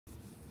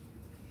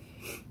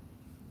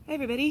Hi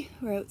everybody,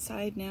 we're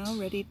outside now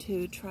ready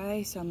to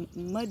try some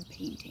mud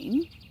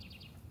painting.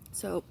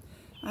 So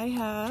I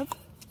have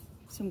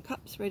some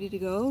cups ready to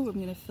go. I'm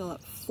going to fill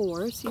up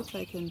 4, see if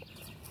I can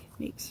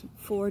make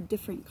 4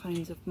 different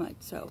kinds of mud.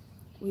 So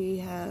we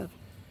have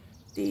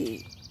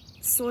the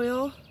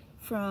soil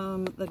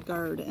from the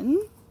garden,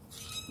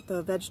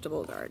 the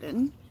vegetable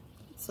garden.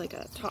 It's like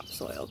a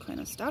topsoil kind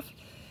of stuff.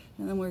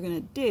 And then we're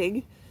going to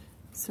dig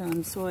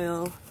some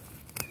soil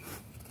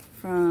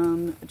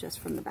from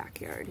the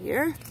backyard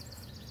here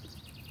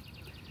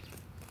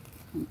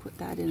and put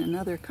that in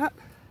another cup.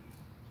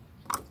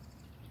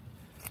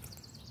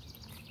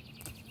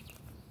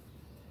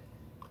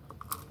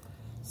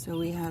 So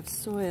we have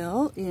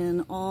soil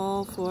in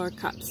all 4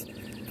 cups.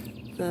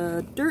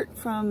 The dirt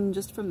from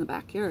the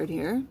backyard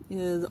here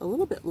is a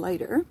little bit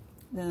lighter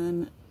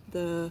than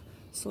the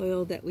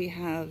soil that we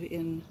have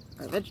in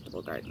our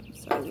vegetable garden.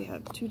 So we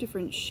have 2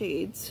 different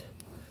shades,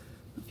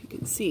 if you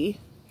can see.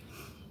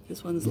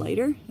 This one's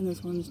lighter and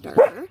this one's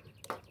darker.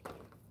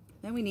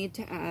 Then we need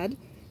to add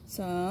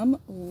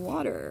some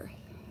water.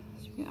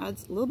 So we can add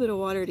a little bit of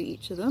water to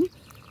each of them.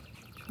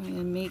 Try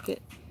and make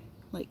it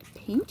like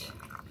paint.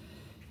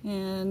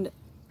 And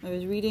I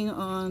was reading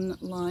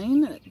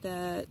online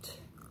that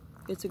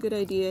it's a good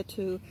idea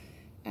to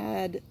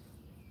add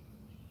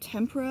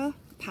tempera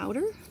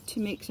powder to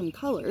make some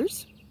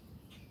colors.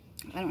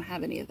 I don't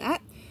have any of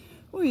that.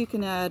 Or you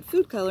can add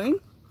food coloring.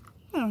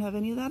 I don't have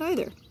any of that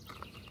either.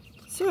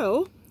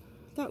 So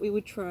thought we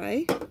would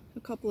try a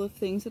couple of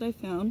things that I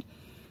found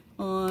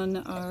on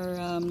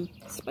our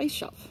spice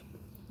shelf.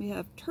 We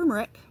have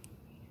turmeric,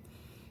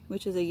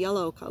 which is a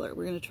yellow color.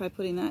 We're going to try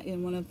putting that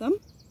in one of them.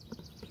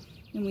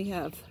 And we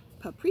have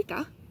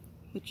paprika,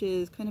 which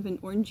is kind of an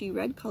orangey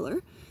red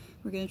color.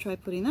 We're going to try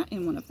putting that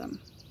in one of them.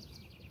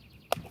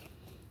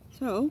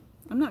 So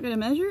I'm not going to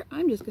measure,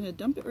 I'm just going to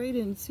dump it right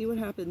in and see what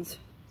happens.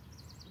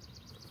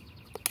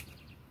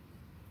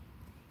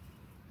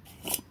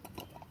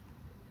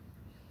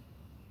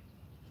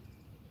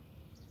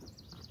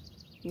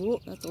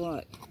 Whoa, that's a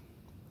lot.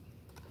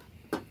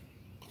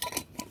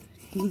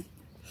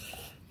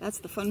 That's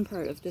the fun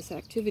part of this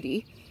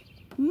activity.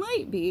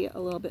 Might be a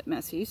little bit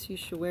messy, so you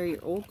should wear your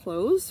old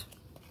clothes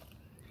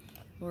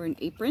or an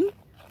apron.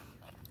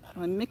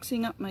 I'm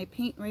mixing up my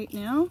paint right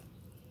now,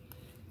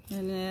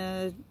 and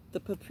the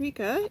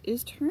paprika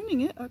is turning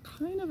it a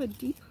kind of a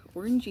deep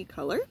orangey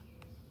color.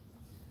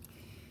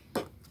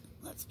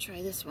 Let's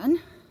try this one.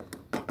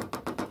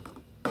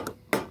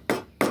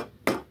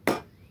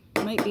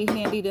 Might be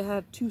handy to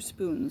have 2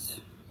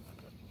 spoons.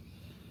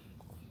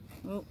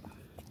 Oh,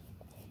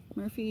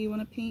 Murphy, you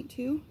want to paint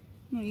too?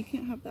 No, you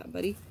can't have that,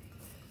 buddy.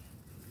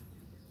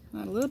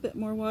 Add a little bit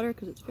more water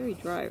because it's very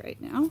dry right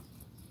now.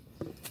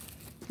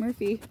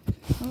 Murphy,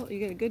 oh, you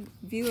get a good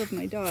view of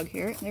my dog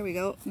here. There we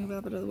go. Move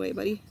out of the way,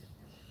 buddy.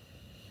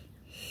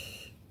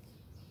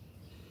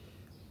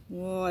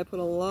 Whoa, I put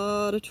a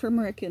lot of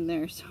turmeric in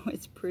there, so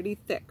it's pretty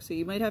thick. So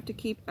you might have to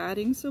keep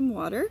adding some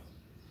water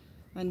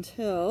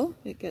until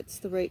it gets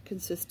the right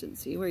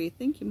consistency where you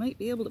think you might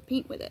be able to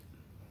paint with it.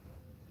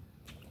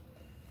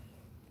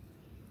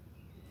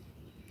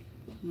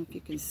 I don't know if you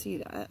can see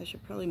that. I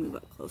should probably move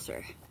up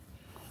closer.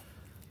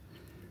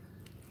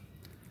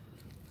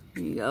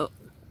 There you go.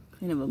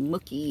 Kind of a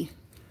mucky.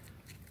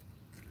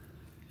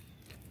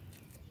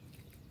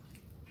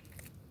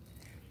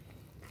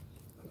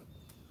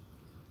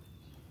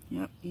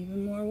 Yep,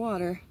 even more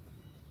water.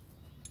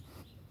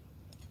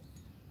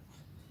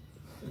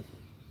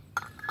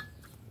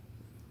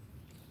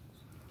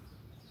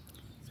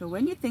 So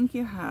when you think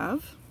you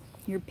have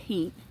your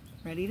paint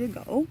ready to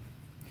go,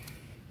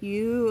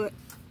 you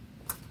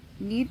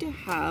need to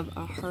have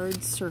a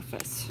hard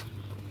surface.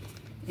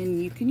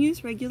 And you can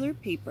use regular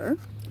paper,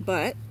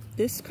 but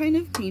this kind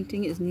of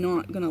painting is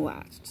not going to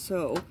last.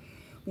 So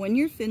when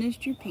you're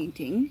finished your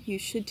painting, you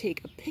should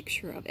take a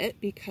picture of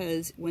it,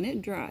 because when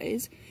it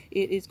dries,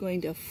 it is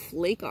going to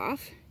flake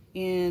off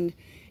and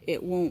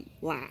it won't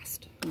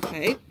last,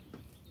 okay?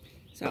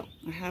 So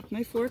I have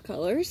my 4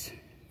 colors.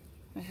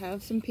 I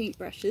have some paint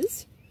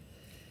brushes,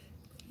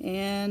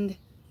 and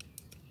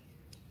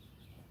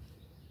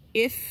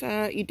if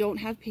you don't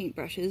have paint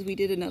brushes, we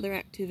did another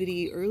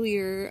activity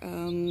earlier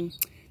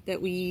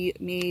that we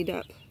made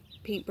up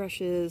paint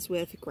brushes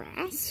with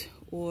grass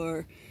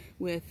or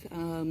with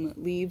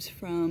leaves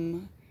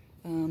from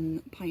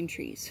pine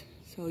trees.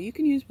 So you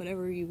can use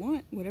whatever you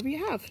want, whatever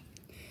you have.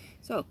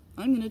 So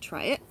I'm going to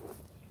try it,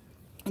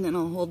 and then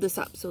I'll hold this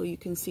up so you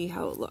can see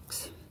how it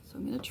looks. So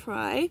I'm going to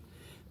try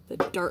the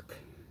dark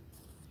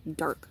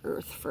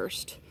earth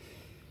first.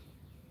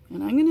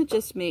 And I'm going to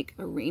just make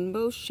a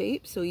rainbow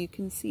shape so you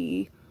can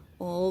see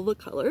all the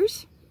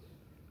colors.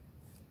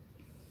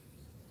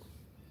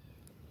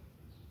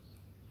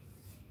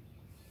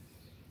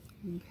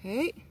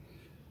 Okay.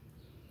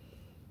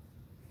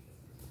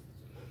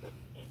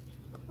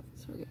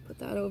 So we're going to put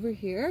that over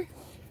here.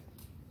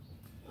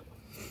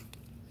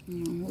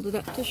 And I'll hold it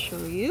up to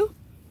show you.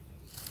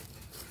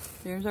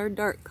 There's our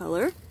dark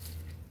color.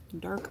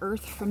 Dark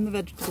earth from the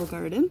vegetable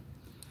garden.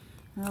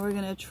 Now we're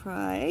going to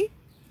try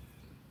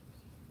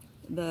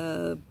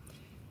the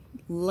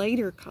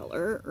lighter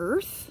color,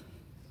 earth,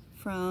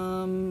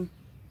 from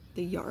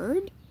the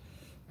yard.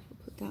 We'll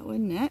put that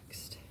one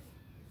next.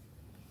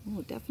 Oh,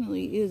 it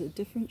definitely is a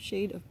different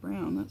shade of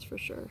brown, that's for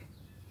sure.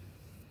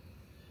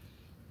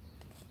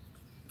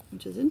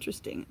 Which is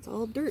interesting. It's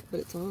all dirt, but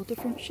it's all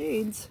different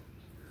shades.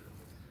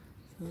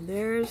 So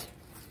there's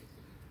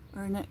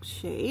our next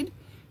shade.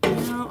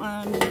 Now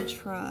I'm going to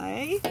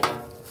try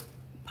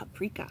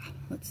paprika.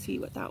 Let's see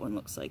what that one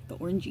looks like, the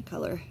orangey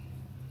color.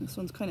 This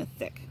one's kind of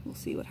thick. We'll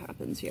see what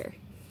happens here.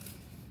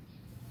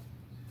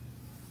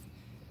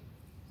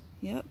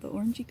 Yep, the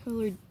orangey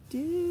color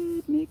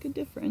did make a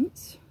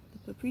difference.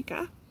 The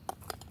paprika.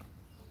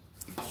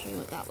 I'll show you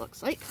what that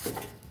looks like.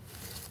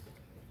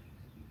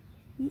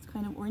 It's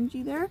kind of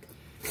orangey there.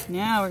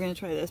 Now we're going to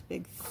try this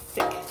big,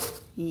 thick,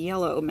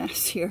 yellow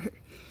mess here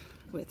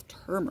with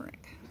turmeric.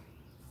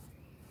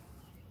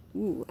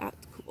 Ooh,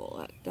 that's cool.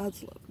 That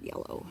does look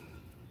yellow.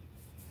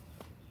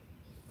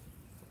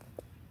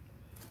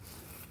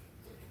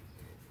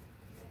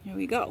 Here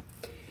we go.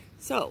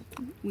 So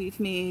we've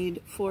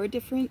made 4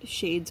 different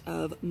shades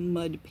of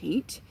mud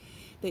paint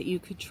that you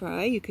could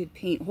try. You could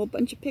paint a whole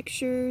bunch of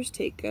pictures,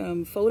 take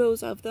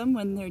photos of them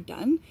when they're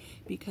done,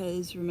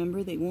 because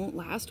remember, they won't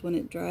last when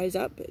it dries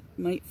up. It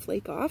might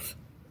flake off,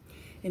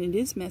 and it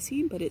is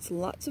messy, but it's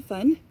lots of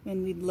fun,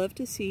 and we'd love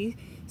to see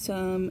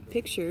some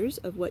pictures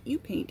of what you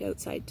paint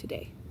outside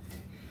today.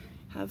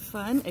 Have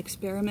fun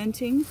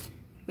experimenting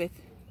with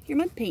your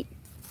mud paint.